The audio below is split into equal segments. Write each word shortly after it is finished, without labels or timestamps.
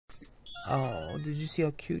Oh, did you see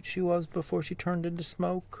how cute she was before she turned into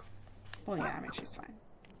smoke? Well, yeah, I mean, she's fine.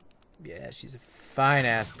 Yeah, she's a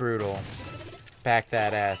fine-ass Broodal. Back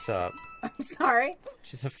that ass up. I'm sorry?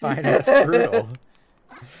 She's a fine-ass Broodal.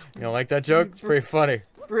 You don't like that joke? It's pretty funny.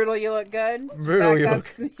 Broodal, you look good? Broodal, you look...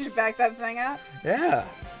 You should back that thing up? Yeah.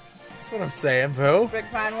 That's what I'm saying, boo. Big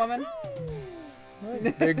fine woman?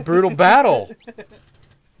 Big Broodal battle.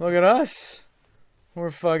 Look at us.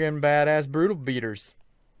 We're fucking badass Broodal beaters.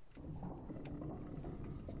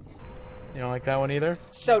 You don't like that one either?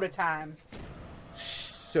 Soda time.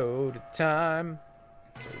 Soda time.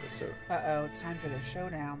 Soda. Uh-oh, it's time for the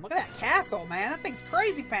showdown. Look at that castle, man. That thing's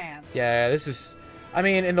crazy pants. Yeah, this is... I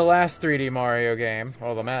mean, in the last 3D Mario game,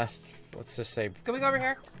 well, the last... Let's just say... Can we go over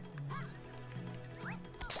here?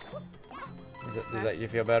 Does that you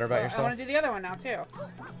feel better about yourself? I want to do the other one now, too.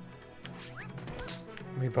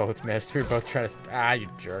 We both missed. We were both trying to... Ah, you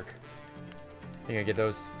jerk. You gonna get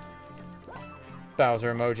those...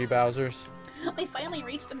 Bowser emoji Bowsers? We finally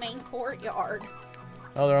reached the main courtyard.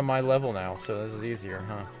 Oh, they're on my level now, so this is easier,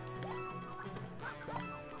 huh?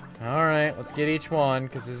 Alright, let's get each one,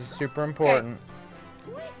 because this is super important.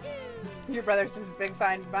 Okay. Your brother says big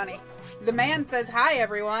fine bunny. The man says hi,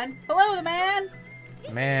 everyone. Hello, the man!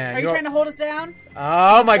 Man, Are you trying to hold us down?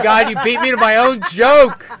 Oh my god, you beat me to my own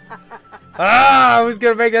joke! Ah, I was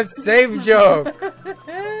gonna make that same joke!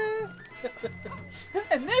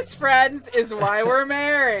 And this, friends, is why we're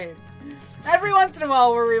married. Every once in a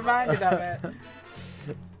while, we're reminded of it.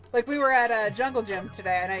 Like, we were at Jungle Gyms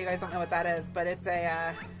today. I know you guys don't know what that is, but it's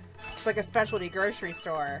like a specialty grocery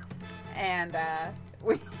store. And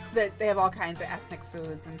they have all kinds of ethnic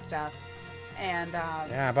foods and stuff. And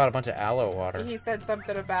yeah, I bought a bunch of aloe water. He said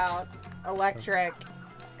something about electric,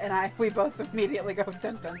 and we both immediately go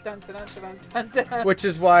dun dun dun dun dun dun dun dun. Which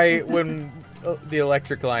is why when the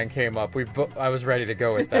electric line came up, I was ready to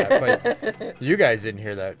go with that, but you guys didn't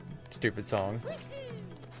hear that stupid song.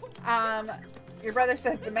 Your brother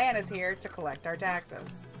says the man is here to collect our taxes.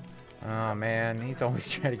 Oh man, he's always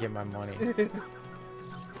trying to get my money.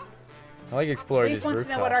 I like exploring these rooftops. He wants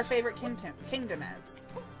to know what our favorite kingdom is.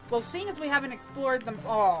 Well, seeing as we haven't explored them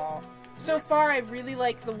all, so far I really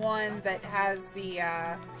like the one that has the,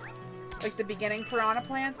 like the beginning piranha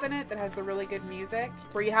plants in it, that has the really good music,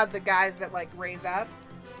 where you have the guys that, like, raise up.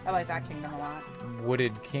 I like that kingdom a lot.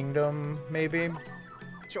 Wooded Kingdom, maybe?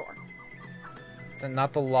 Sure.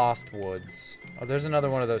 Not the Lost Woods. Oh, there's another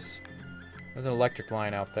one of those. There's an electric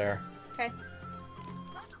line out there. Okay.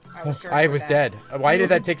 I was dead. Why did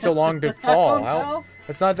that take so long to fall?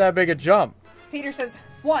 It's not that big a jump. Peter says,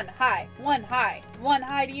 one high, one high, one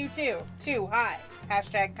high to you too. Two high.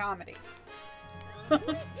 Hashtag comedy. I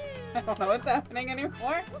don't know what's happening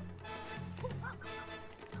anymore.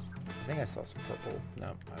 I think I saw some purple.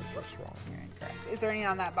 No, I was just wrong. You're incorrect. Is there any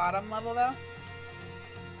on that bottom level though?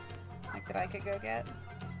 Like that I could go get?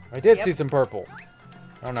 I did see some purple.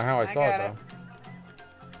 I don't know how I saw it though.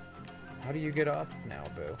 How do you get up now,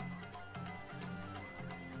 boo?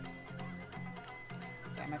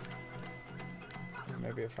 Damn it.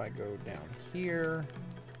 Maybe if I go down here.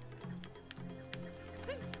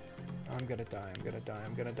 I'm gonna die, I'm gonna die,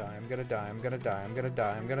 I'm gonna die, I'm gonna die, I'm gonna die, I'm gonna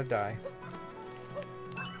die, I'm gonna die.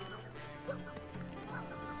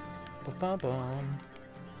 Ba-ba-bum.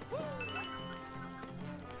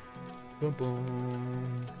 Boom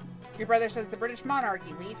boom. Your brother says the British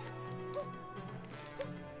monarchy, Leaf.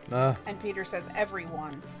 And Peter says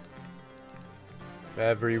everyone.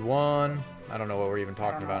 Everyone. I don't know what we're even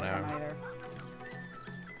talking about now. Okay.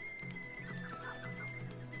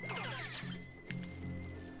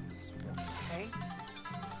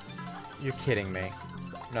 You're kidding me.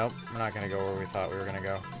 Nope, we're not gonna go where we thought we were gonna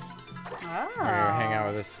go. Oh. We're gonna hang out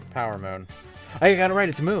with this power moon. Oh, you got it right,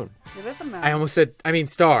 it's a moon. It is a moon. I almost said, I mean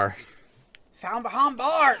star. Found behind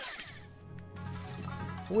bars.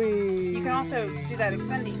 Whee. You can also do that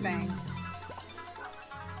extending thing.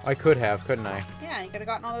 I could have, couldn't I? Yeah, you could have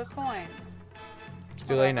gotten all those coins. It's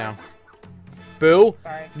too late now. Boo!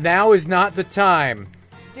 Sorry. Now is not the time.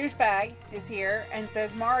 Douchebag is here and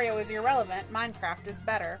says Mario is irrelevant. Minecraft is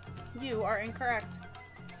better. You are incorrect.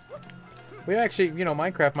 We actually, you know,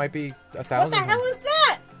 Minecraft might be 1,000. What the hell is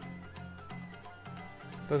that?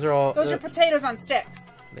 Those are all... Those are potatoes on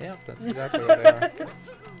sticks. Yeah, that's exactly what they are.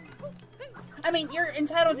 I mean, you're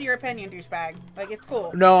entitled to your opinion, douchebag. Like, it's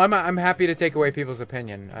cool. No, I'm happy to take away people's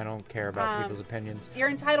opinion. I don't care about people's opinions. You're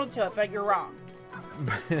entitled to it, but you're wrong.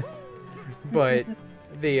 But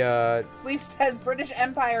the Leaf says British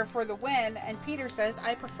Empire for the win, and Peter says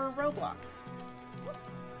I prefer Roblox.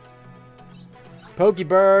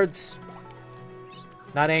 Pokebirds.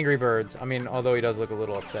 Not Angry Birds. I mean, although he does look a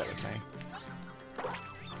little upset with me.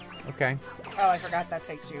 Okay. Oh, I forgot that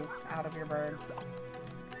takes you out of your bird.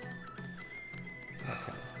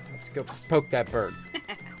 Okay. Let's go poke that bird.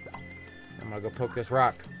 I'm gonna go poke this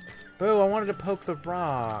rock. Boo, I wanted to poke the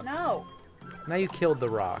rock. No. Now you killed the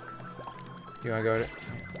rock. You wanna go to...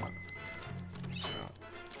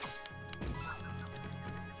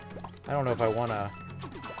 I don't know if I wanna...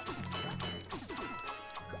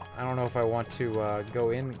 I don't know if I want to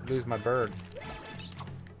go in, lose my bird.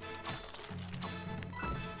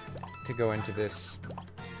 To go into this.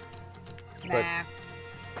 Nah.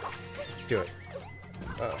 But let's do it.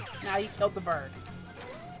 Uh-oh. Now you killed the bird.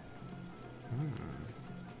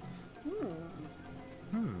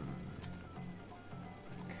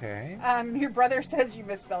 Okay. Your brother says you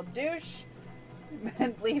misspelled douche.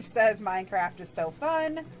 And Leaf says Minecraft is so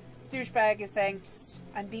fun. Douchebag is saying, "Psst,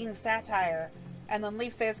 I'm being satire." And then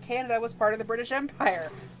Leaf says Canada was part of the British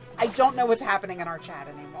Empire. I don't know what's happening in our chat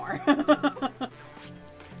anymore.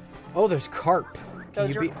 Oh, there's carp.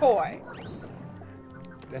 Those are koi.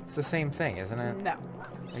 That's the same thing, isn't it? No.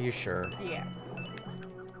 Are you sure? Yeah.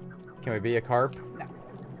 Can we be a carp? No.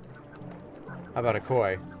 How about a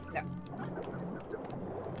koi? No.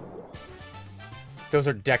 Those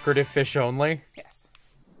are decorative fish only? Yes.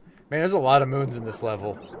 Man, there's a lot of moons in this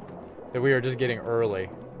level that we are just getting early.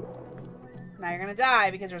 Now you're gonna die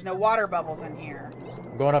because there's no water bubbles in here.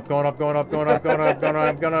 Going up, going up, going up, going up, going up, going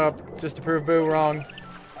up, going up. Just to prove Boo wrong.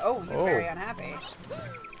 Oh, he's very unhappy.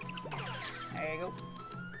 There you go.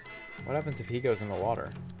 What happens if he goes in the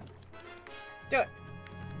water? Do it.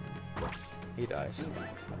 He dies.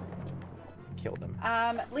 Killed him.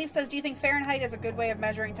 Leaf says, do you think Fahrenheit is a good way of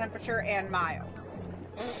measuring temperature and miles?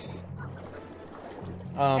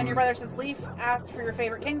 And your brother says, Leaf asked for your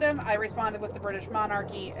favorite kingdom. I responded with the British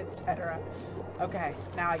monarchy, etc. Okay,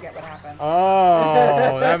 now I get what happened.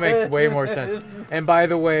 Oh, that makes way more sense. And by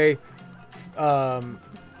the way,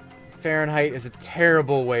 Fahrenheit is a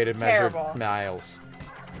terrible way to measure miles.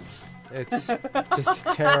 It's just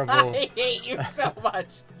terrible. I hate you so much.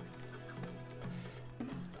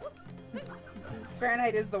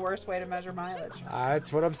 Fahrenheit is the worst way to measure mileage.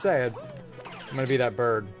 That's what I'm saying. I'm gonna be that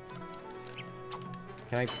bird.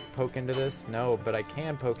 Can I poke into this? No, but I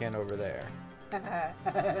can poke in over there.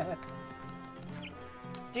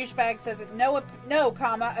 Douchebag says, no,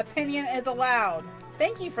 comma, opinion is allowed.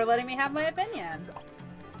 Thank you for letting me have my opinion.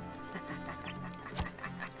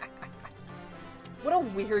 What a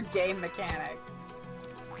weird game mechanic.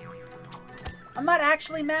 I'm not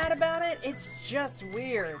actually mad about it, it's just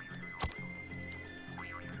weird.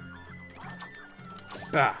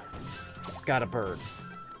 Bah! Got a bird.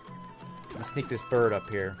 I'm gonna sneak this bird up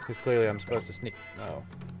here, because clearly I'm supposed to sneak... Oh.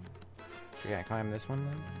 Can I climb this one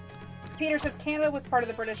then? Peter says Canada was part of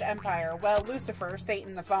the British Empire. Well, Lucifer,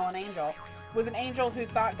 Satan the fallen angel, was an angel who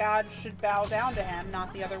thought God should bow down to him,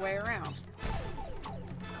 not the other way around.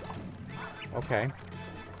 Okay.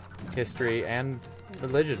 History and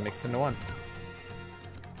religion mixed into one.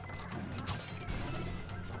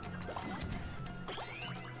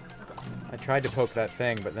 I tried to poke that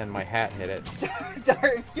thing, but then my hat hit it.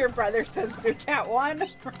 Dark, your brother says Boo Cat 1,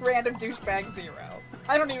 random douchebag 0.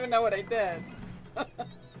 I don't even know what I did.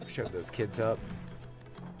 Showed those kids up.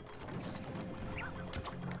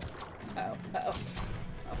 Oh, uh-oh.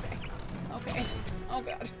 Okay. Okay. Oh,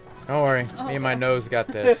 God. Don't worry. Me and my nose got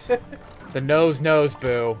this. The nose knows,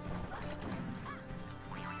 Boo.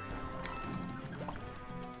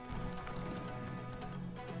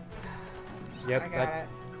 Yep. I got it.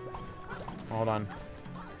 Hold on.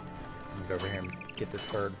 Let me go over here and get this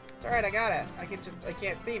bird. It's alright, I got it. I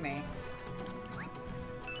can't see me.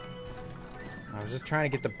 I was just trying to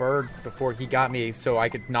get the bird before he got me so I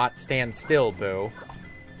could not stand still, Boo.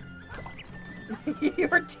 You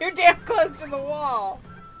were too damn close to the wall.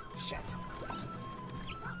 Shit.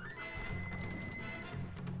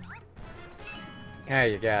 Yeah,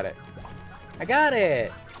 you got it. I got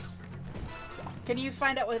it! Can you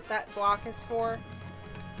find out what that block is for?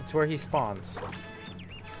 It's where he spawns.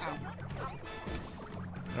 Oh.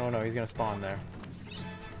 Oh no, he's gonna spawn there.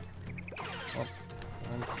 Well,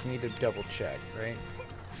 I need to double check, right?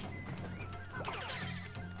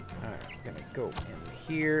 Alright, I'm gonna go in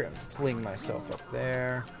here and fling myself up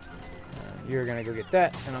there. You're gonna go get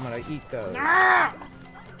that, and I'm gonna eat those. Ah!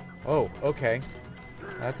 Oh, okay.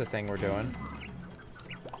 That's a thing we're doing.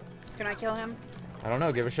 Can I kill him? I don't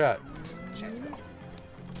know, give it a shot. Shit.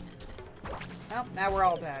 Well, now we're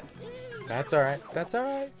all dead. That's alright. That's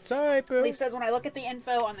alright. It's alright, Boo. Leaf says, when I look at the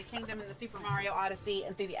info on the kingdom in the Super Mario Odyssey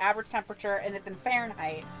and see the average temperature and it's in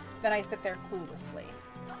Fahrenheit, then I sit there cluelessly.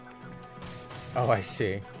 Oh, I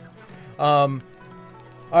see. Alright.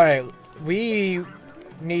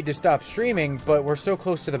 need to stop streaming, but we're so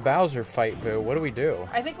close to the Bowser fight, Boo. What do we do?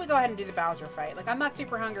 I think we go ahead and do the Bowser fight. Like, I'm not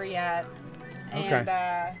super hungry yet. And,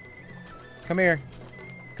 Okay. Come here.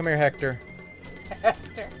 Come here, Hector.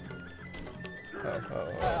 Hector.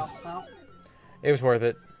 Well. It was worth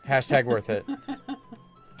it. Hashtag worth it.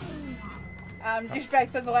 Douchebag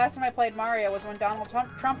says the last time I played Mario was when Donald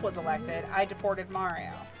Trump was elected. I deported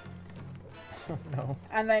Mario. Oh, no.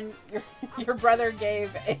 And then your brother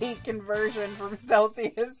gave a conversion from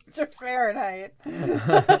Celsius to Fahrenheit.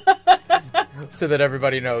 So that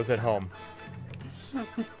everybody knows at home.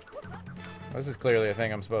 This is clearly a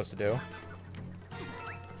thing I'm supposed to do.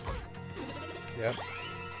 Yep.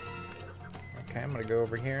 Okay, I'm gonna go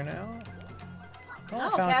over here now. Oh,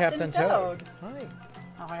 I found Captain Toad. Hi.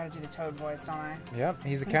 Oh, I gotta do the Toad voice, don't I? Yep,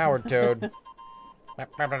 he's a coward, Toad.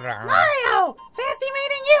 Mario! Fancy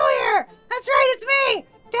meeting you here! That's right, it's me!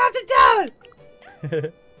 Captain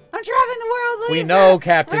Toad! I'm traveling the world looking We know, for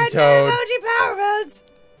Captain red Toad. emoji power modes!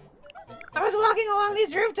 I was walking along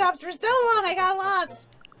these rooftops for so long I got lost.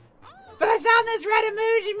 But I found this red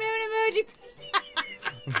emoji.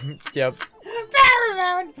 Yep. Power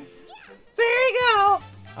mode! So here you go!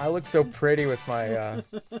 I look so pretty with my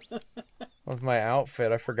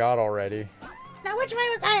outfit. I forgot already. Now which way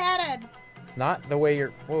was I headed? Not the way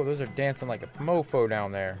you're... Whoa, those are dancing like a mofo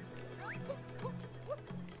down there.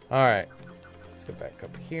 Alright. Let's go back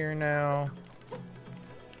up here now.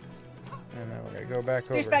 And then we're going to go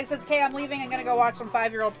back over. Douchebag says, okay, I'm leaving. I'm going to go watch some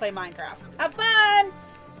 5-year-old play Minecraft. Have fun!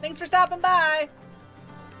 Thanks for stopping by.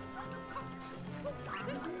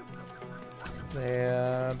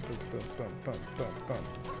 Yeah. Boom, boom, boom, boom, boom, boom.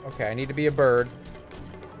 Okay, I need to be a bird.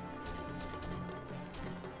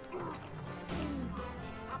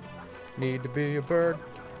 Need to be a bird.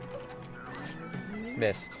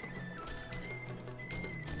 Missed.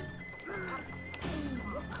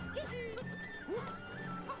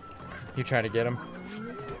 You trying to get him?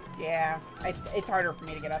 Yeah, it's harder for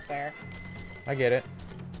me to get up there. I get it.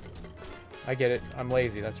 I get it. I'm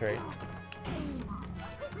lazy, that's right.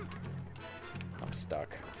 I'm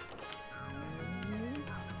stuck.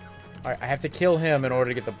 Alright, I have to kill him in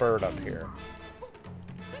order to get the bird up here.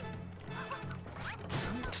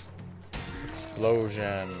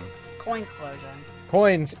 Explosion. Coin explosion.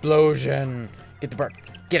 Coin explosion. Get the bird.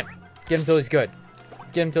 Get him. Get him till he's good.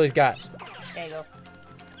 Get him till he's got. There you go.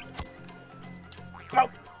 Oh.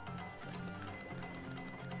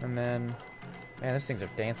 And then... Man, those things are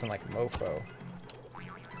dancing like a mofo.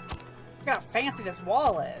 Look how fancy this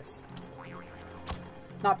wall is.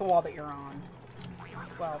 Not the wall that you're on.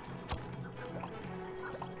 Well.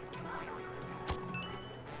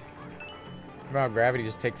 Wow, gravity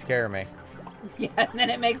just takes care of me. Yeah, and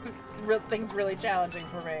then it makes things really challenging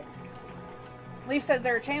for me. Leaf says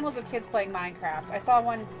there are channels of kids playing Minecraft. I saw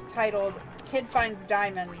one titled Kid Finds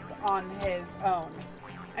Diamonds on His Own.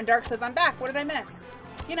 And Dark says, I'm back. What did I miss?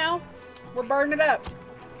 You know, we're burning it up.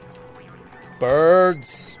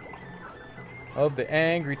 Birds of the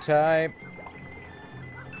angry type.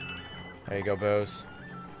 There you go, Bose.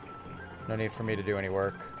 No need for me to do any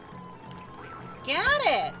work. Got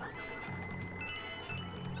it.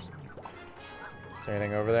 Is there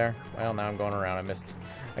anything over there? Well, now I'm going around. I missed.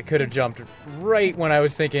 I could have jumped right when I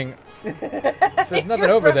was thinking, if there's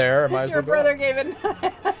nothing over there, I might as well Your go brother up. gave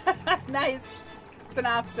a nice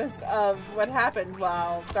synopsis of what happened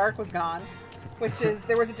while Dark was gone, which is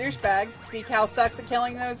there was a douchebag. Decal sucks at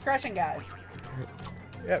killing those crushing guys.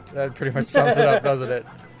 Yep, that pretty much sums it up, doesn't it?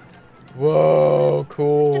 Whoa,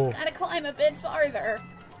 cool. Just gotta climb a bit farther.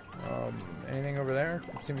 Anything over there?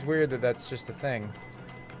 It seems weird that that's just a thing.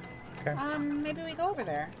 Okay. Maybe we go over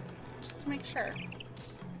there, just to make sure.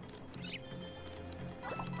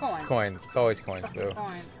 Coins. It's coins. It's always coins, Boo.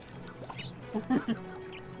 Coins. Oh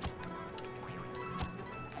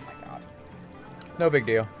my god. No big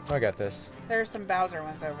deal. I got this. There's some Bowser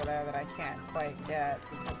ones over there that I can't quite get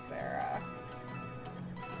because they're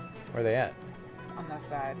Where are they at? on this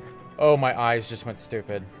side. Oh, my eyes just went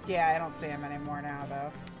stupid. Yeah, I don't see them anymore now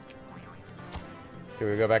though. Do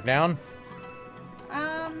we go back down?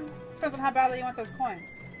 Depends on how badly you want those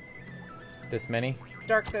coins. This many?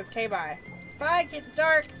 Dark says K-bye. Bye, get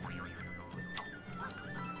Dark!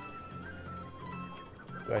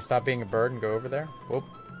 Do I stop being a bird and go over there? Whoop.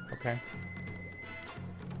 Okay.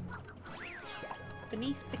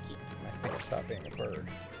 Beneath the key. I think I stopped being a bird.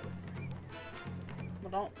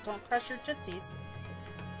 Well, don't crush your tootsies.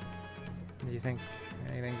 Do you think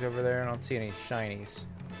anything's over there? I don't see any shinies.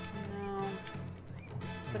 No.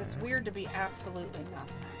 But it's weird to be absolutely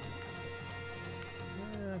nothing.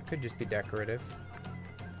 Could just be decorative.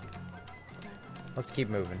 Let's keep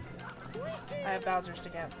moving. I have Bowser's to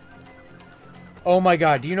get. Oh my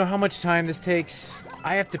god, do you know how much time this takes?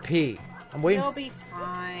 I have to pee. I'm waiting. You'll be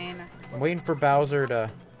fine. I'm waiting for Bowser to...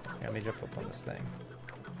 Yeah, let me jump up on this thing.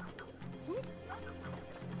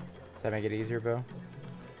 Does that make it easier, Bo?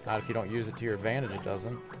 Not if you don't use it to your advantage, it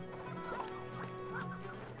doesn't.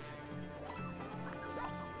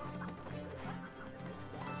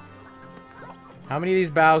 How many of these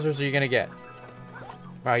Bowsers are you gonna get?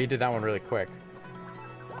 Wow, you did that one really quick.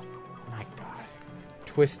 My god.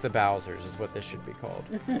 Twist the Bowsers is what this should be called.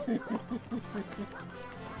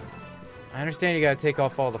 I understand you gotta take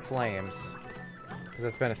off all the flames. Because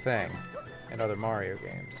that's been a thing in other Mario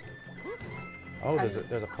games. Oh,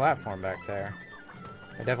 there's a platform back there.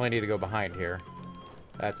 I definitely need to go behind here.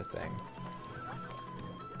 That's a thing.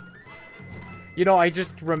 You know, I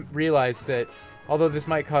just realized that although this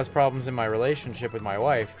might cause problems in my relationship with my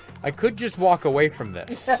wife, I could just walk away from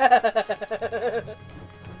this.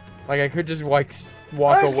 Like, I could just walk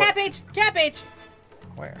away. Cabbage! Cabbage!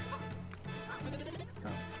 Where? Oh.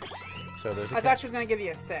 So there's a I thought she was going to give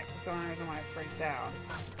you a 6. That's the only reason why I freaked out.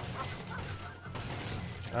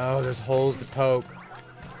 Oh, there's holes to poke.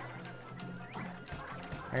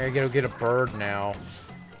 I gotta go get a bird now.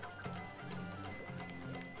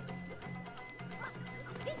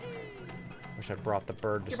 Wish I brought the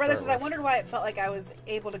bird to Your brother start says, I with. wondered why it felt like I was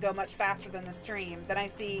able to go much faster than the stream. Then I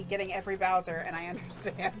see getting every Bowser, and I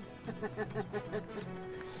understand.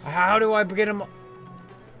 How do I get him?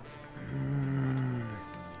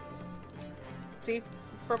 See?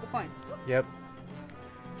 Purple coins. Yep.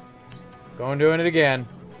 Doing it again.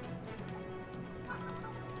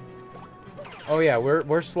 Oh yeah,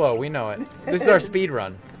 we're slow. We know it. This is our speed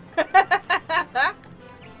run.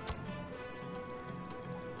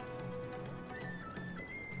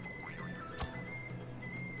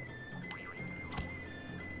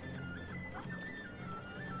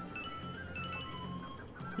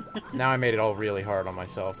 Now I made it all really hard on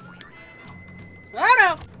myself.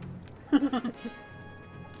 Oh no!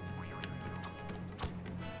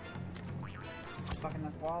 Just fucking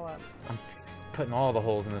this wall up. I'm putting all the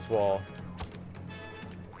holes in this wall.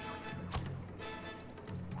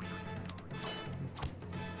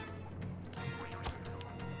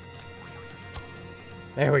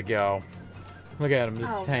 There we go. Look at him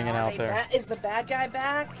just hanging out there. Is the bad guy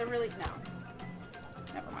back? They're really... No.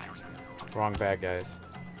 Never mind. Wrong bad guys.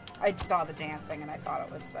 I saw the dancing and I thought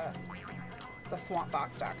it was the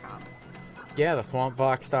thwompbox.com. Yeah, the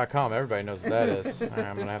thwompbox.com. Everybody knows what that is. Alright,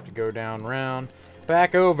 I'm gonna have to go down round.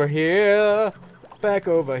 Back over here. Back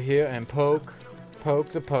over here and poke.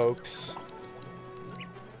 Poke the pokes.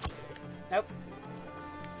 Nope.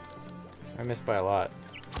 I missed by a lot.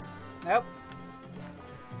 Nope.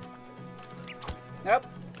 Nope.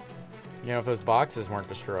 You know, if those boxes weren't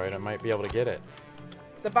destroyed, I might be able to get it.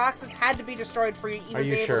 The boxes had to be destroyed for you to even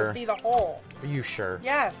be able to see the hole. Are you sure?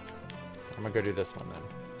 Yes. I'm gonna go do this one then.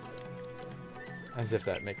 As if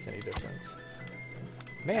that makes any difference.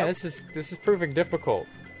 Man, this is proving difficult.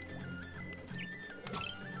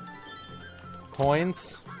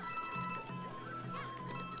 Coins.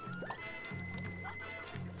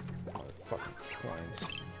 Motherfucking coins.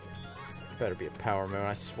 Better be a power moon,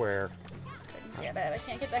 I swear. Get it. I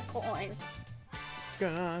can't get that coin.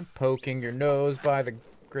 Gone. Poking your nose by the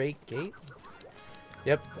Great Gate.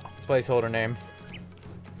 Yep, it's placeholder name.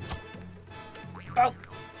 Oh.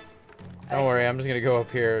 Don't worry, I'm just gonna go up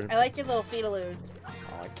here. I like your little feetaloos. Oh,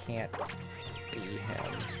 I can't be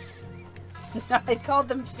him. I called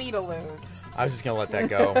them feetaloos. I was just gonna let that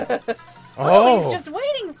go. Oh, he's just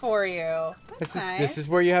waiting for you. That's nice. This is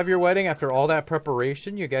where you have your wedding after all that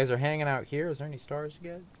preparation. You guys are hanging out here. Is there any stars you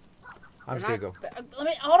get? I'm just gonna go. Let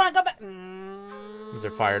me hold on. Go back. Is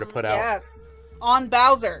there fire to put out? Yes, on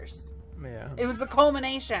Bowser's. Yeah. It was the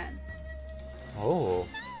culmination. Oh.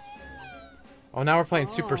 Oh, now we're playing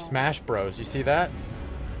Super Smash Bros. You see that?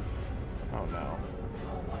 Oh no.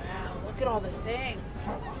 Oh wow! Look at all the things.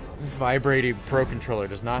 This vibrating Pro Controller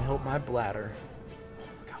does not help my bladder.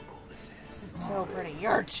 Look how cool this is. It's so pretty.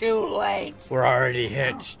 You're too late. We're already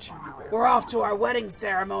hitched. We're off to our wedding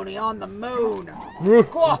ceremony on the moon.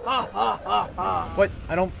 What?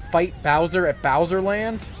 I don't fight Bowser at Bowser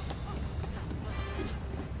Land?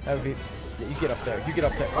 That would be... You get up there. You get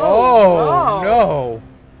up there. Oh, no.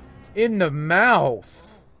 In the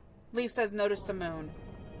mouth. Leaf says, notice the moon.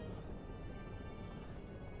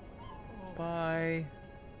 Bye.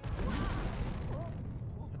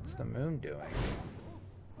 What's the moon doing?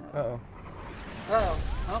 Uh-oh. Uh-oh.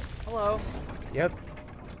 Oh, hello. Yep.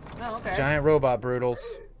 Oh, okay. Giant robot Broodals.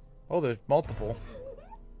 Oh, there's multiple.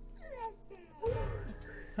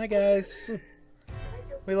 Hi, guys.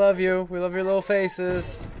 We love you. We love your little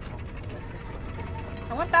faces.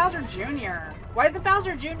 I want Bowser Jr. Why isn't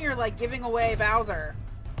Bowser Jr. like giving away Bowser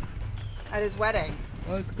at his wedding?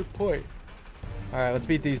 Well, that's a good point. Alright, let's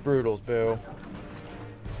beat these Broodals, boo.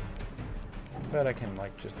 Bet I can,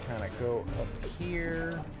 like, just kind of go up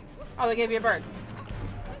here. Oh, they gave you a bird.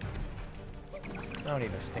 I don't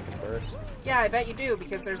need no stinking bird. Yeah, I bet you do,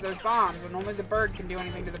 because there's those bombs, and only the bird can do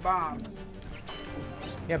anything to the bombs.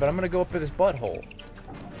 Yeah, but I'm gonna go up to this butthole.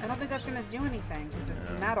 I don't think that's gonna do anything, because it's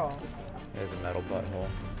metal. It is a metal butthole.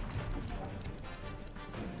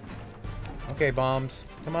 Okay, bombs.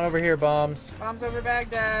 Come on over here, bombs. Bombs over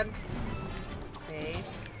Baghdad. See?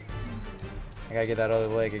 I gotta get that other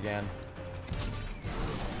leg again.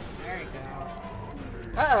 There you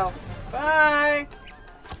go. Uh-oh. Bye!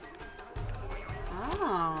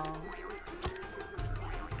 Oh.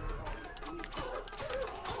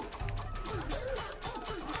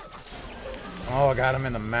 Oh, I got him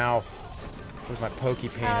in the mouth with my pokey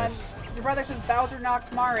penis. Your brother says Bowser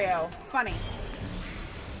knocked Mario. Funny.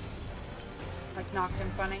 Like, knocked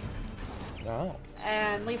him funny. Oh.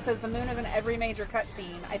 And Leaf says the moon is in every major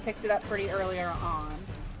cutscene. I picked it up pretty earlier on.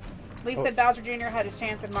 Leaf said Bowser Jr. had his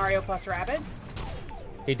chance in Mario plus Rabbids.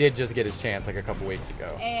 He did just get his chance like a couple weeks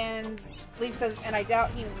ago. And Leaf says, and I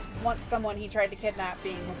doubt he wants someone he tried to kidnap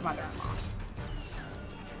being his mother-in-law.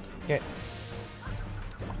 Yeah.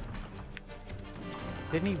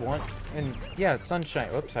 Didn't he want? And yeah, it's Sunshine.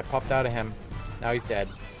 Oops, I popped out of him. Now he's dead.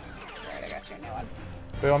 Alright, I got you a new one.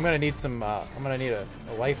 But I'm gonna need some. I'm gonna need a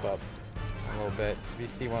life up a little bit. So if you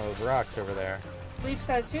see one of those rocks over there. Leaf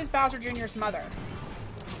says, who's Bowser Jr.'s mother?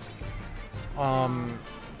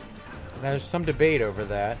 There's some debate over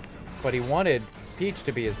that, but he wanted Peach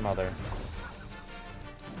to be his mother.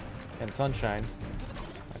 And Sunshine.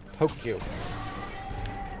 I poked you.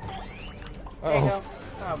 There you go.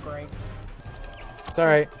 Oh, great. It's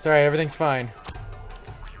alright. It's alright. Everything's fine.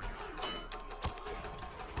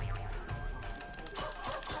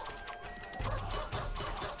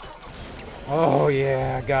 Oh,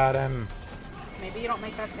 yeah. Got him. Maybe you don't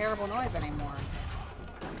make that terrible noise anymore.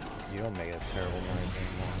 You don't make a terrible noise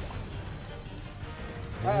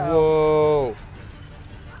Uh-oh. anymore. Whoa.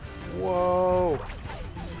 Whoa.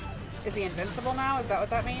 Is he invincible now? Is that what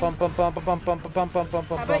that means? Bum, bum, bum, bum, bum, bum, bum, bum, bum,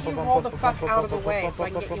 bum, How about you roll the fuck out of the way so I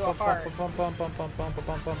can get you a heart?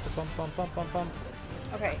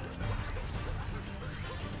 Okay.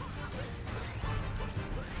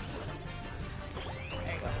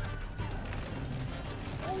 There you go.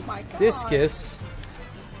 Oh my god. Discus.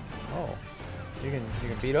 Oh. You can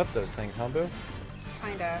beat up those things, huh, Boo?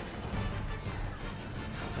 Kinda.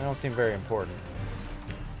 They don't seem very important.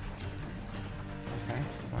 Okay.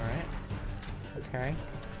 Alright. Okay.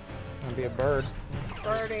 I'm gonna be a bird.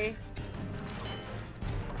 Birdie.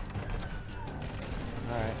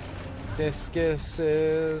 Alright.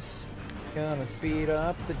 Discuses. Gonna beat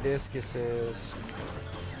up the discuses.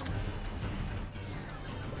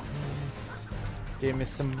 Give me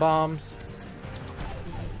some bombs.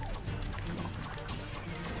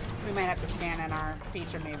 We might have to scan in our Peach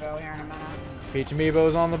Amiibo here in a minute. Peach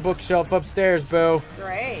Amiibo's on the bookshelf upstairs, Boo.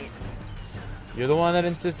 Great. You're the one that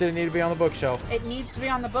insisted it needed to be on the bookshelf. It needs to be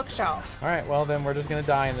on the bookshelf. Alright, well then we're just gonna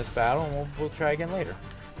die in this battle and we'll try again later.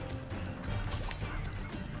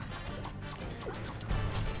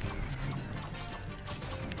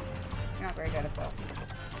 You're not very good at this.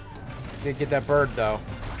 Did get that bird though.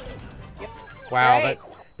 Yep. Wow, Great.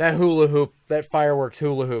 that hula hoop, that fireworks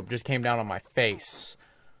hula hoop just came down on my face.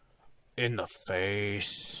 In the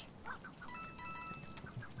face.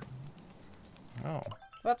 Oh.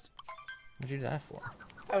 Whoops. What'd you do that for?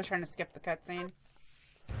 I was trying to skip the cutscene.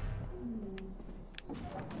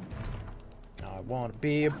 I wanna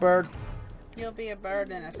be a bird. You'll be a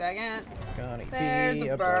bird in a second. Gonna There's be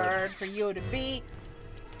a bird for you to be.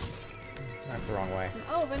 That's the wrong way.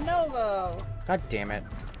 Oh, the Novo. God damn it.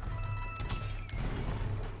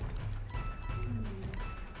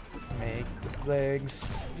 Make the legs.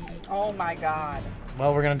 Oh my god.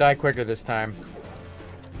 Well, we're gonna die quicker this time.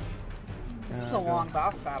 This is a long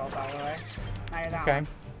boss battle, by the way. Not that Okay. one.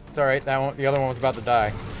 It's alright, that one, the other one was about to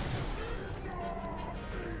die.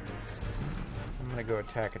 I'm gonna go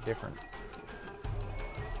attack a different.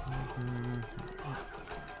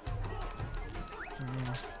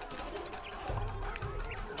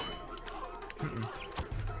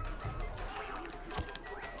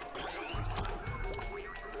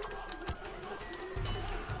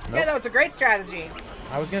 Nope. Yeah, that was a great strategy.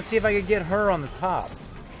 I was gonna see if I could get her on the top.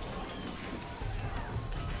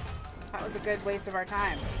 That was a good waste of our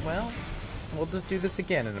time. Well, we'll just do this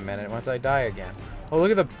again in a minute once I die again. Oh,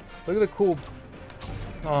 look at the cool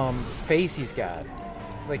face he's got.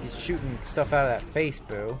 Like he's shooting stuff out of that face,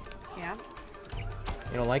 Boo. Yeah.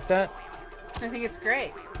 You don't like that? I think it's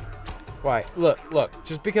great. Why? Look.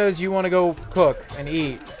 Just because you want to go cook and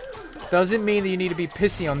eat doesn't mean that you need to be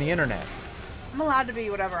pissy on the internet. I'm allowed to be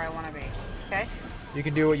whatever I want to be. Okay? You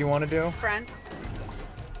can do what you want to do. Friend.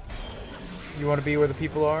 You want to be where the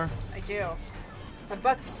people are. I do. My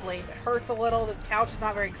butt's asleep. It hurts a little. This couch is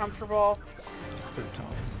not very comfortable. It's a futon.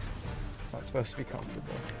 It's not supposed to be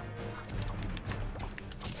comfortable.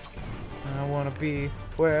 I want to be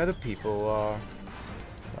where the people are.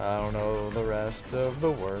 I don't know the rest of the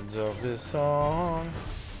words of this song.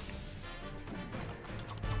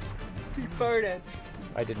 He farted.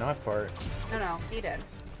 I did not fart. No, he did.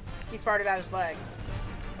 He farted out his legs.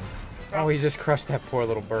 Oh, he just crushed that poor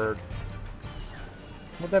little bird.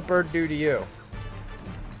 What'd that bird do to you?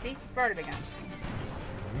 See? He farted again.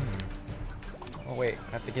 Oh, wait.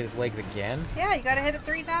 I have to get his legs again? Yeah, you gotta hit it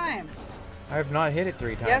 3 times. I have not hit it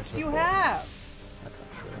 3 times Yes, you before. have. That's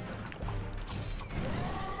not true.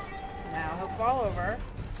 Now he'll fall over.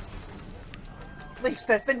 Leaf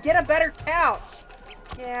says, then get a better couch.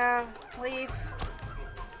 Yeah, Leaf.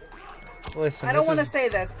 Listen, I don't want to say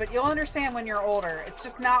this, but you'll understand when you're older. It's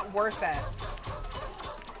just not worth it.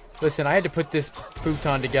 Listen, I had to put this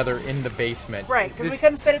futon together in the basement. Right, because we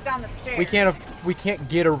couldn't fit it down the stairs. We can't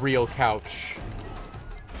get a real couch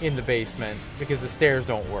in the basement because the stairs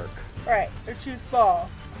don't work. Right, they're too small.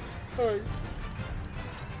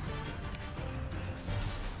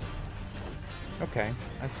 Okay,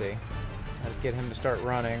 I see. I just get him to start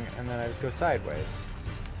running, and then I just go sideways.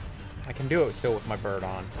 I can do it still with my bird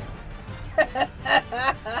on.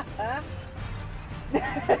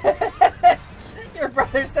 Your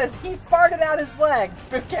brother says he farted out his legs.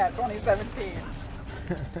 Bootcat 2017.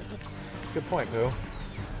 That's a good point, Boo.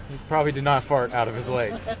 He probably did not fart out of his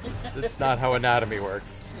legs. That's not how anatomy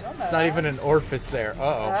works. You don't know It's not that. even an orifice there.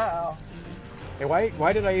 Uh-oh. Oh. Hey,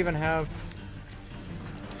 why did I even have...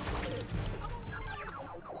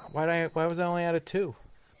 Why was I only at a 2?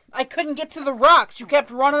 I couldn't get to the rocks. You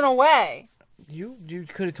kept running away. You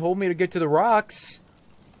could have told me to get to the rocks.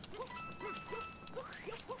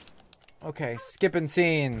 Okay, skipping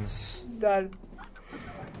scenes. Done.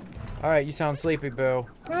 Alright, you sound sleepy, Boo.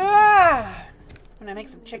 Ah! I'm gonna make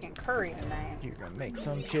some chicken curry tonight. You're gonna make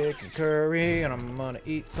some chicken curry, and I'm gonna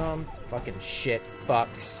eat some fucking shit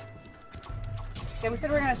fucks. Okay, we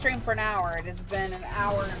said we were gonna stream for an hour. It has been an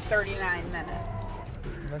hour and 39 minutes.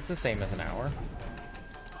 That's the same as an hour.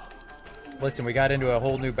 Listen, we got into a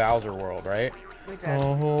whole new Bowser world, right? We did.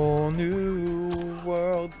 A whole new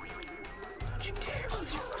world. Don't you dare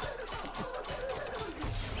close your eyes.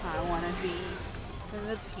 I wanna be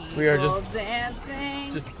the people We are just-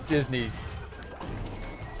 dancing. Just Disney.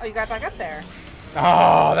 Oh, you got back up there.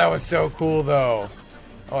 Oh, that was so cool, though.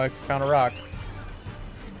 Oh, I found a rock.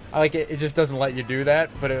 I like it. It just doesn't let you do that,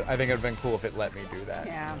 but I think it would have been cool if it let me do that.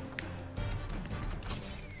 Yeah.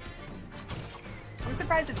 I'm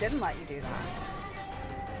surprised it didn't let you do that.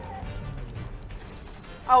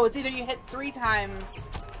 Oh, it's either you hit 3 times.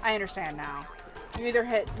 I understand now. You either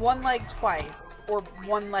hit one leg twice or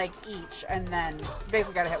one leg each, and then you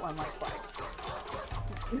basically gotta hit one leg twice.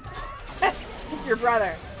 Your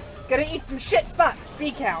brother. Gonna eat some shit fucks.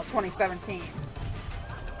 BCal 2017.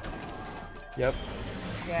 Yep.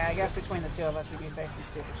 Yeah, I guess between the two of us, we do say some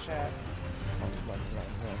stupid shit.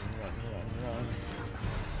 Run.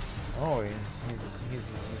 Oh, he's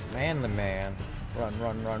a manly man.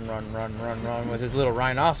 Run with his little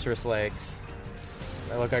rhinoceros legs.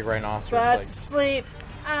 They look like rhinoceros But legs. sleep.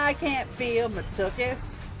 I can't feel my tuchus.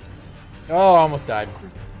 Oh, I almost died.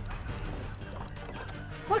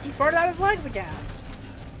 Look, he farted out his legs again.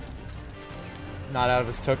 Not out of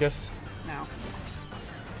his tuchus. No,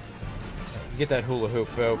 Get that hula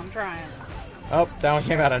hoop, Boo. I'm trying. Oh, that one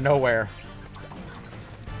came out of nowhere.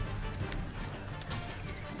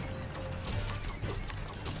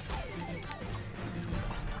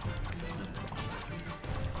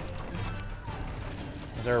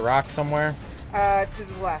 Is there a rock somewhere? To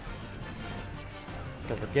the left.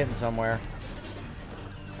 Because we're getting somewhere.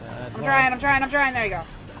 I'm trying. There you go.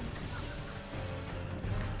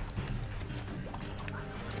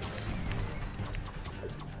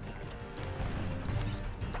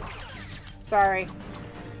 Sorry.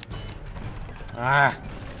 Ah!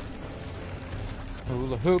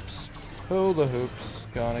 Hula hoops.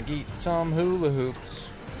 Gonna eat some hula hoops.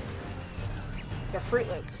 They're Fruit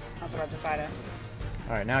Loops. That's what I've decided.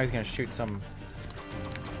 Alright, now he's gonna shoot some...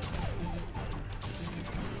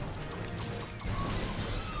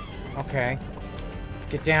 Okay.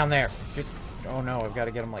 Get down there. Oh no, I've got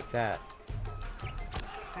to get him like that.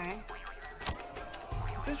 Okay.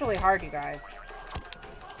 This is really hard, you guys.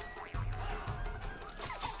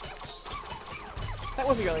 That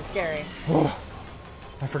was really scary.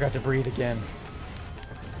 I forgot to breathe again.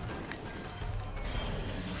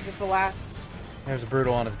 Is this the last? There's a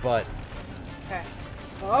Broodal on his butt. Okay.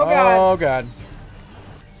 Oh god. Oh god.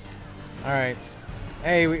 Alright.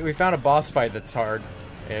 Hey, we found a boss fight that's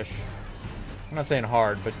hard-ish. I'm not saying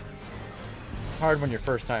hard, but hard when you're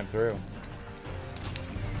first time through.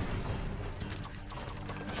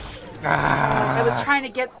 Ah! I was trying to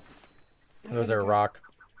get... Was there a rock?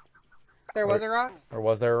 There was a rock? Or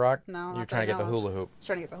was there a rock? No. You're trying to get the hula hoop. I was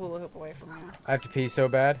trying to get the hula hoop away from you. I have to pee so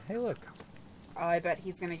bad. Hey, look. Oh, I bet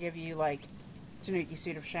he's gonna give you, like, Tanuki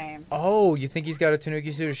Suit of Shame. Oh, you think he's got a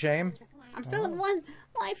Tanuki Suit of Shame? I'm selling one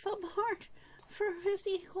life of heart for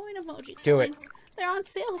 50 coin emoji. Do it. They're on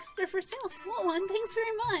sale. They're for sale. Want one? Thanks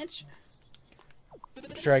very much.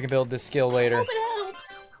 Sure, I can build this skill later. Hope it helps.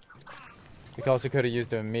 We also could have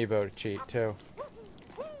used an amiibo to cheat, too.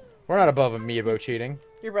 We're not above amiibo cheating.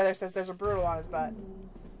 Your brother says there's a Broodal on his butt.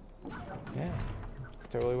 Yeah, that's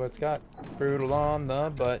totally what it's got. Broodal on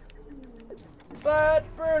the butt.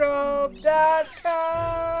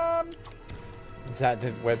 Buttbroodal.com. Is that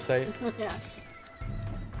the website? Yeah.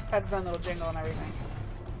 Has its own little jingle and everything.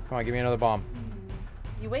 Come on, give me another bomb.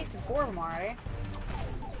 You wasted 4 of them already.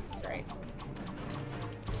 Great.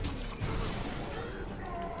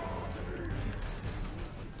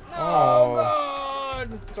 Oh,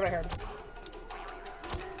 God! That's what I heard.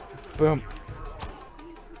 Boom.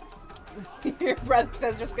 Your brother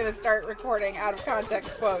says just gonna start recording out of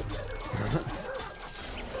context quotes.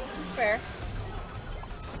 Fair.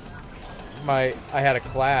 I had a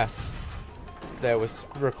class that was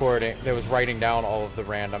writing down all of the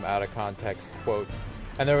random out of context quotes.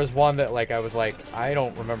 And there was one that I was like, I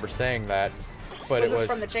don't remember saying that, but Was it this was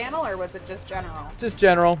from the channel or was it just general? just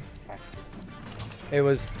general. Okay. It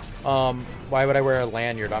was, why would I wear a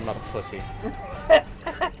lanyard? I'm not a pussy.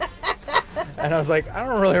 And I was like, I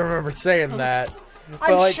don't really remember saying that.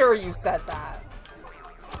 But I'm sure you said that.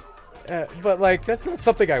 But that's not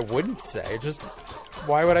something I wouldn't say. Just,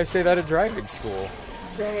 why would I say that at driving school?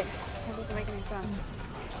 Great. That doesn't make any sense.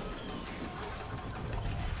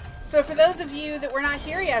 So for those of you that were not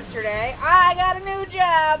here yesterday, I got a new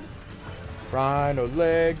job. Rhino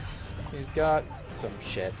legs. He's got some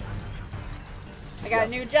shit. I got a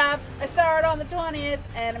new job. I start on the 20th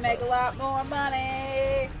and I make a lot more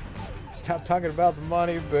money. Stop talking about the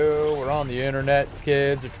money, boo. We're on the internet.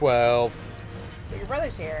 Kids are 12. But your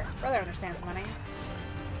brother's here. Brother understands money.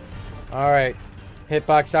 All right.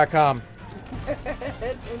 Hitbox.com.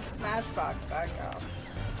 It's smashbox.com.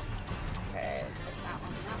 Okay, let's hit that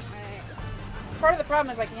one that way. Part of the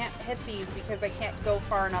problem is I can't hit these because I can't go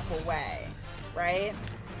far enough away, right?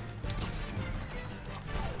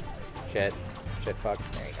 Shit. Shit, fuck.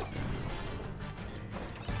 There you go.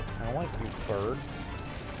 I don't like you, bird.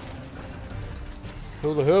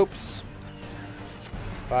 Hula hoops.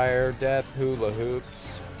 Fire, death, hula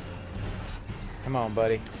hoops. Come on,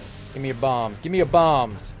 buddy. Give me your bombs. Give me your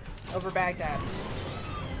bombs. Over Baghdad.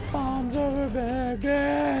 Bombs over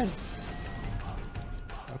Baghdad.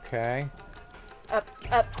 Okay. Up,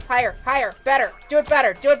 higher, higher, better. Do it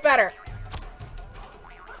better, do it better.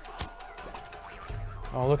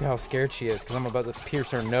 Oh, look how scared she is, because I'm about to pierce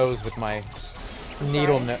her nose with my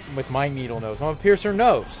needle nose. I'm gonna pierce her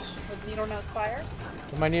nose With needle nose pliers.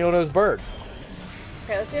 with my needle nose bird.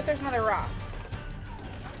 Okay, let's see if there's another rock.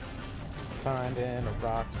 Finding a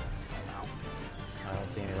rock. I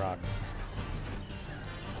don't see any rocks.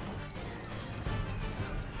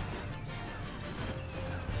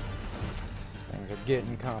 Things are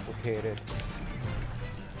getting complicated.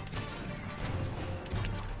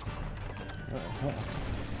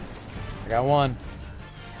 I got one.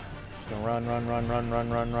 Just gonna run.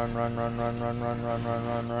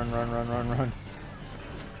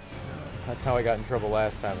 That's how I got in trouble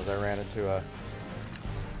last time, was I ran into a...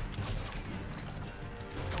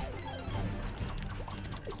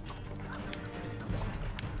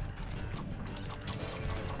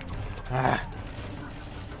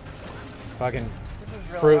 Fucking This is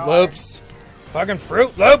really Fruit hard. Loops. Fucking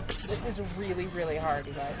Fruit Loops! This is really, really hard,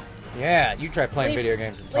 you guys. Yeah, you try playing video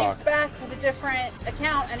games and talk. Leaf's back with a different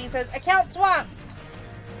account, and he says, account swap!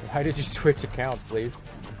 Why did you switch accounts, Leaf?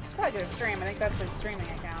 It's probably gonna stream. I think that's his streaming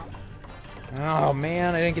account. Oh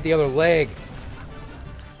man, I didn't get the other leg.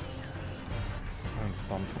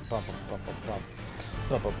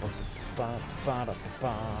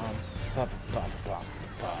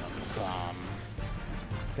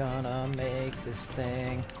 Gonna make this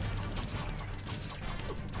thing.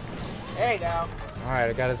 There you go. Alright,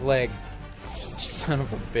 I got his leg. Son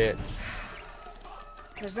of a bitch.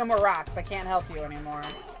 There's no more rocks. I can't help you anymore.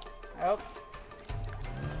 Oh.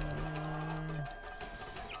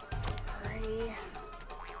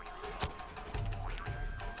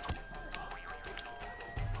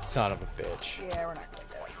 Son of a bitch. Yeah, we're not gonna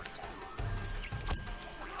do it this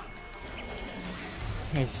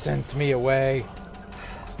time. He sent me away.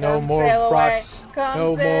 No Come more sail away. rocks. Come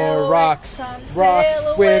No sail more away. rocks. Come Rocks sail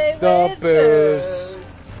with away the with booze.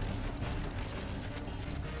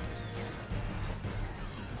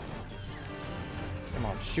 Come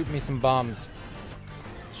on, shoot me some bombs.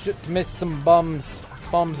 Shoot me some bombs.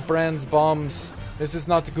 Bombs, brands, bombs. This is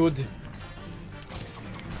not good.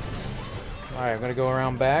 Alright, I'm gonna go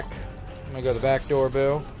around back. I'm gonna go to the back door,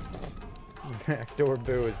 boo. Backdoor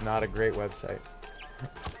Boo is not a great website.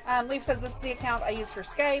 Leaf says this is the account I use for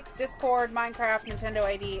Skype, Discord, Minecraft, Nintendo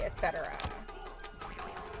ID, etc.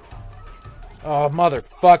 Oh,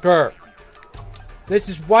 motherfucker! This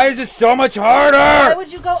is— why is it so much harder? Why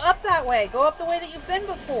would you go up that way? Go up the way that you've been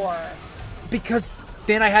before. Because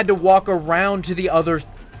then I had to walk around to the other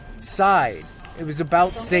side. It was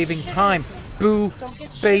about Don't saving get shitty time. with me. Boo, Don't get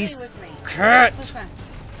shitty space, with me. cut! Listen.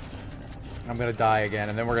 I'm gonna die again,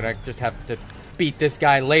 and then we're gonna just have to beat this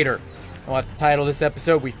guy later. I'll have to title this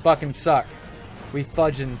episode, We Fucking Suck. We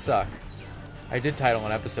Fudgin' Suck. I did title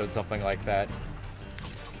an episode something like that.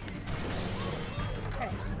 Okay.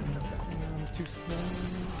 Too slow.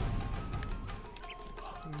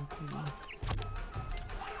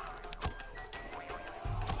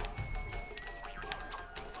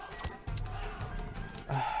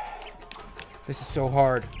 This is so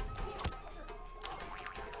hard.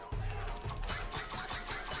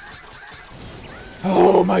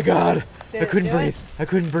 Oh my god! Did I couldn't it do breathe. I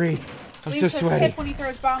couldn't breathe. I'm Leaf so says sweaty. tip when he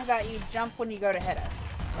throws bombs at you, jump when you go to hit it.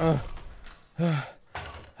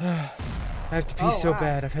 I have to pee Oh, so wow.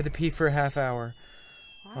 bad. I've had to pee for a half hour.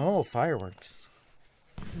 Oh, fireworks.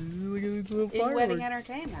 Look at these little In fireworks. wedding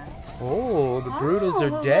entertainment. Oh, the Broodals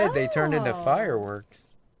are dead. They turned into wow. fireworks.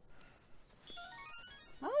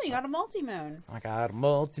 Oh, you got a multi-moon. I got a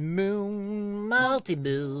multi-moon,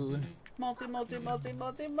 multi-moon. Multi-moon.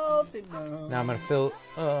 Now I'm gonna fill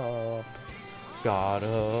up. Got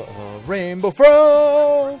a rainbow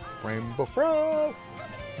fro, rainbow fro,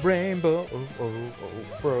 rainbow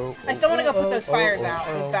fro. I still want to go put those fires out.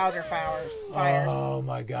 Those Bowser fires. Oh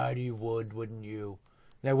my god, you would, wouldn't you?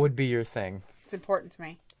 That would be your thing. It's important to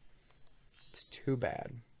me. It's too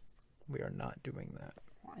bad. We are not doing that.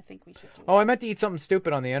 Well, I think we should do Oh, I meant to eat something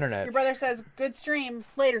stupid on the internet. Your brother says, good stream.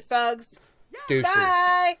 Later, thugs. Deuces.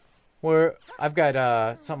 Bye. I've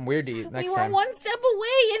got something weird to eat next We were time. one step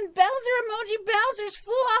away and Bowser's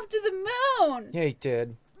flew off to the moon. Yeah, he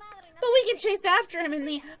did. But we can chase after him in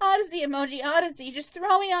the Odyssey emoji Odyssey. Just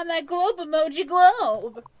throw me on that globe emoji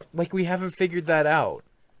globe. Like, we haven't figured that out.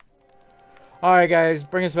 Alright, guys,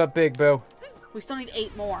 bring us up big, Boo. We still need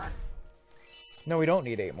 8 more. No, we don't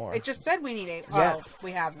need 8 more. It just said we need 8. Yeah. Oh,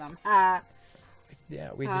 we have them. Yeah,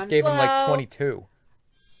 we just I'm gave him like slow. 22.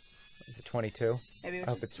 Is it 22? Maybe I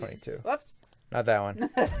hope it's 22. Whoops. Not that one.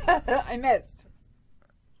 I missed.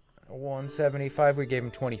 175, we gave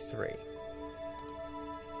him 23.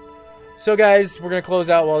 So guys, we're going to close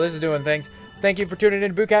out while this is doing things. Thank you for tuning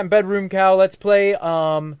in to Bootcat and Bedroom Cow. Let's play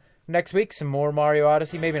next week some more Mario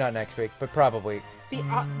Odyssey. Maybe not next week, but probably. The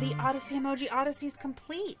Odyssey emoji Odyssey is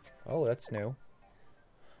complete. Oh, that's new.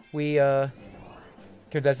 Does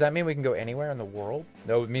that mean we can go anywhere in the world?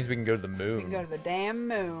 No, it means we can go to the We moon. can go to the damn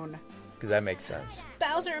moon. Because that makes sense.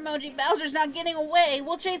 Bowser emoji, Bowser's not getting away.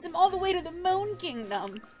 We'll chase him all the way to the Moon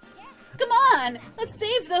Kingdom. Come on, let's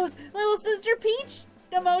save those little Sister Peach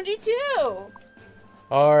emoji too.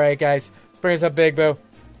 Alright, guys. Let's bring us up big, Boo.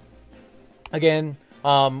 Again,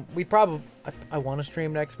 we probably... I want to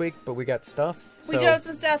stream next week, but we got stuff. We do have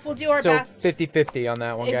some stuff. We'll do our so best. 50-50 on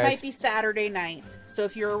that one, It guys. might be Saturday night. So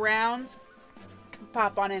if you're around,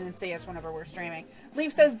 pop on in and see us whenever we're streaming.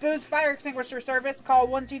 Leaf says, Boo's fire extinguisher service. Call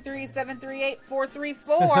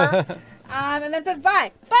 123-738-434. And then says bye.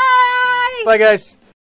 Bye! Bye, guys.